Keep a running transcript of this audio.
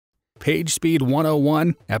Page Speed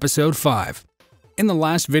 101, Episode 5. In the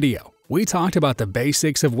last video, we talked about the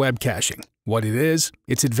basics of web caching, what it is,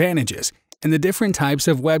 its advantages, and the different types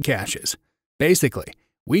of web caches. Basically,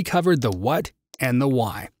 we covered the what and the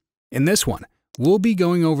why. In this one, we'll be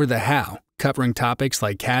going over the how, covering topics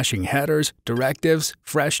like caching headers, directives,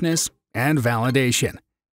 freshness, and validation.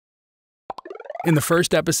 In the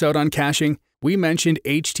first episode on caching, we mentioned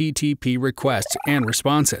HTTP requests and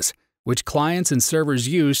responses, which clients and servers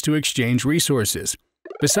use to exchange resources.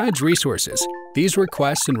 Besides resources, these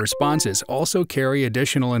requests and responses also carry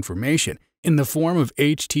additional information in the form of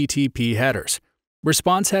HTTP headers.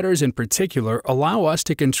 Response headers in particular allow us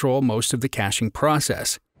to control most of the caching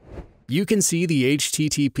process. You can see the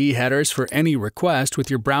HTTP headers for any request with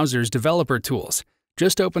your browser's developer tools.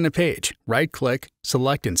 Just open a page, right-click,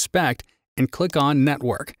 select Inspect, and click on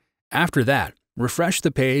Network. After that, refresh the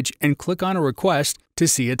page and click on a request to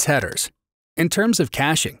see its headers. In terms of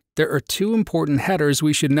caching, there are two important headers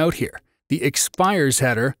we should note here: the Expires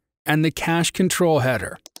header and the Cache Control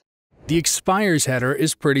header. The Expires header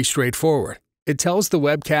is pretty straightforward. It tells the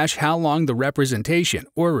web cache how long the representation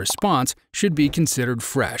or response should be considered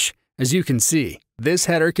fresh. As you can see, this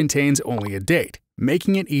header contains only a date,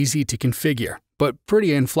 making it easy to configure, but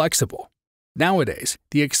pretty inflexible. Nowadays,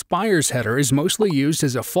 the Expires header is mostly used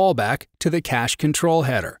as a fallback to the Cache Control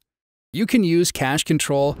header. You can use Cache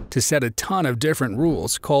Control to set a ton of different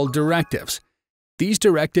rules called directives. These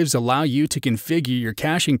directives allow you to configure your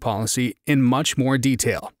caching policy in much more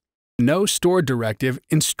detail. No Store directive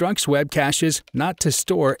instructs web caches not to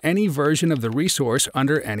store any version of the resource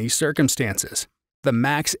under any circumstances. The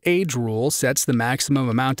Max Age rule sets the maximum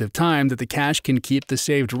amount of time that the cache can keep the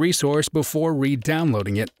saved resource before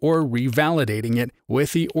re-downloading it or revalidating it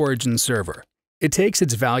with the origin server. It takes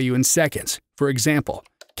its value in seconds. For example,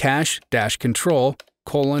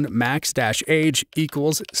 cache-control:max-age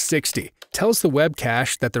equals 60 tells the web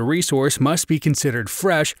cache that the resource must be considered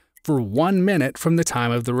fresh for 1 minute from the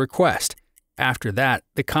time of the request. After that,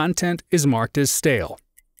 the content is marked as stale.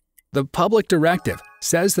 The public directive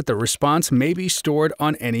says that the response may be stored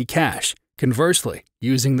on any cache. Conversely,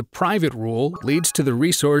 using the private rule leads to the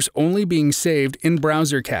resource only being saved in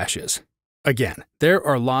browser caches. Again, there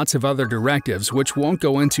are lots of other directives which won't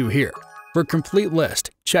go into here. For a complete list,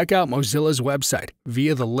 check out Mozilla's website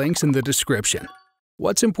via the links in the description.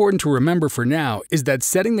 What's important to remember for now is that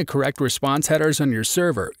setting the correct response headers on your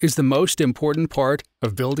server is the most important part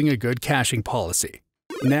of building a good caching policy.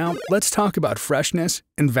 Now, let's talk about freshness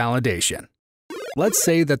and validation. Let's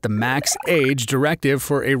say that the max age directive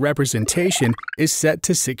for a representation is set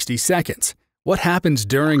to 60 seconds. What happens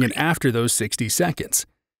during and after those 60 seconds?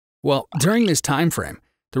 Well, during this time frame,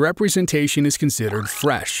 the representation is considered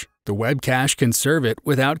fresh. The web cache can serve it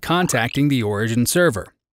without contacting the origin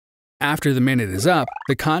server. After the minute is up,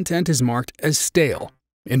 the content is marked as stale.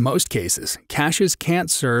 In most cases, caches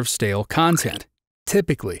can't serve stale content.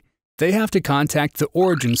 Typically, they have to contact the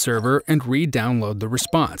origin server and re-download the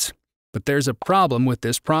response. But there's a problem with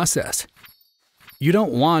this process. You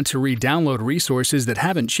don't want to re-download resources that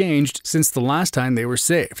haven't changed since the last time they were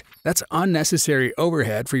saved. That's unnecessary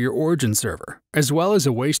overhead for your origin server, as well as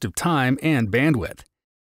a waste of time and bandwidth.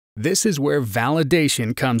 This is where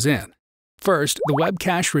validation comes in. First, the web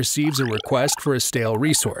cache receives a request for a stale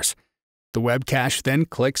resource. The web cache then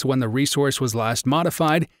clicks when the resource was last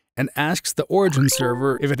modified and asks the origin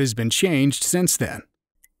server if it has been changed since then.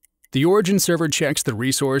 The origin server checks the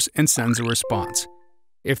resource and sends a response.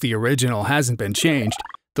 If the original hasn't been changed,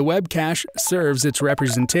 the web cache serves its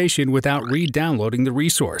representation without re-downloading the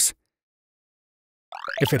resource.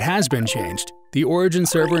 If it has been changed, the origin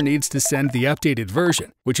server needs to send the updated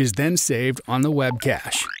version, which is then saved on the web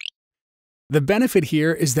cache. The benefit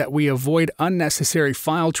here is that we avoid unnecessary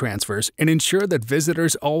file transfers and ensure that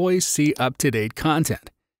visitors always see up-to-date content.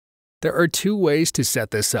 There are two ways to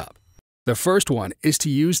set this up. The first one is to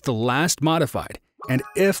use the last modified and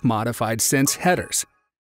if modified since headers.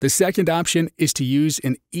 The second option is to use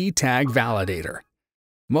an e-tag validator.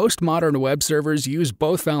 Most modern web servers use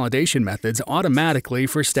both validation methods automatically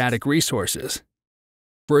for static resources.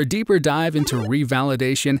 For a deeper dive into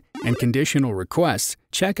revalidation and conditional requests,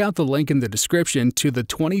 check out the link in the description to the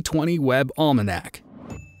 2020 Web Almanac.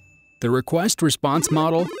 The request-response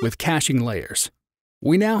model with caching layers.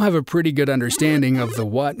 We now have a pretty good understanding of the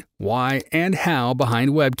what, why, and how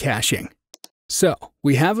behind web caching. So,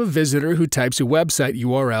 we have a visitor who types a website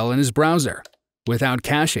URL in his browser. Without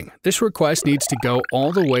caching, this request needs to go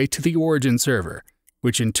all the way to the origin server,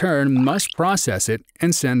 which in turn must process it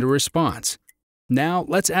and send a response. Now,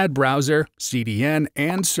 let's add browser, CDN,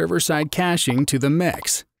 and server-side caching to the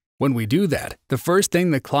mix. When we do that, the first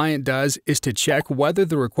thing the client does is to check whether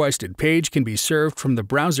the requested page can be served from the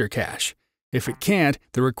browser cache. If it can't,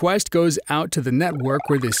 the request goes out to the network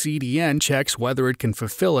where the CDN checks whether it can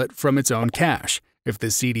fulfill it from its own cache. If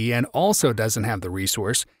the CDN also doesn't have the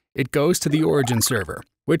resource, it goes to the origin server,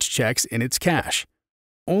 which checks in its cache.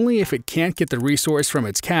 Only if it can't get the resource from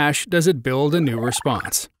its cache does it build a new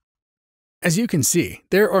response. As you can see,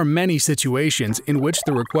 there are many situations in which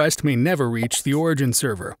the request may never reach the origin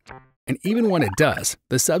server. And even when it does,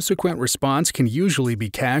 the subsequent response can usually be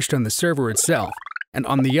cached on the server itself and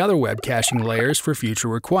on the other web caching layers for future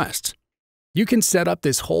requests. You can set up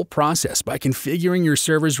this whole process by configuring your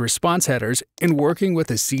server's response headers and working with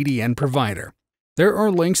a CDN provider. There are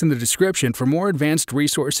links in the description for more advanced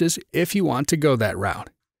resources if you want to go that route.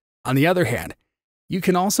 On the other hand, you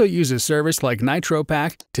can also use a service like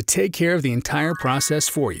NitroPack to take care of the entire process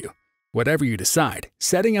for you. Whatever you decide,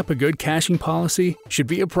 setting up a good caching policy should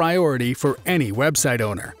be a priority for any website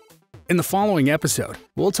owner. In the following episode,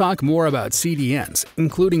 we'll talk more about CDNs,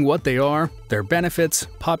 including what they are, their benefits,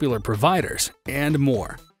 popular providers, and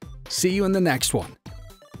more. See you in the next one.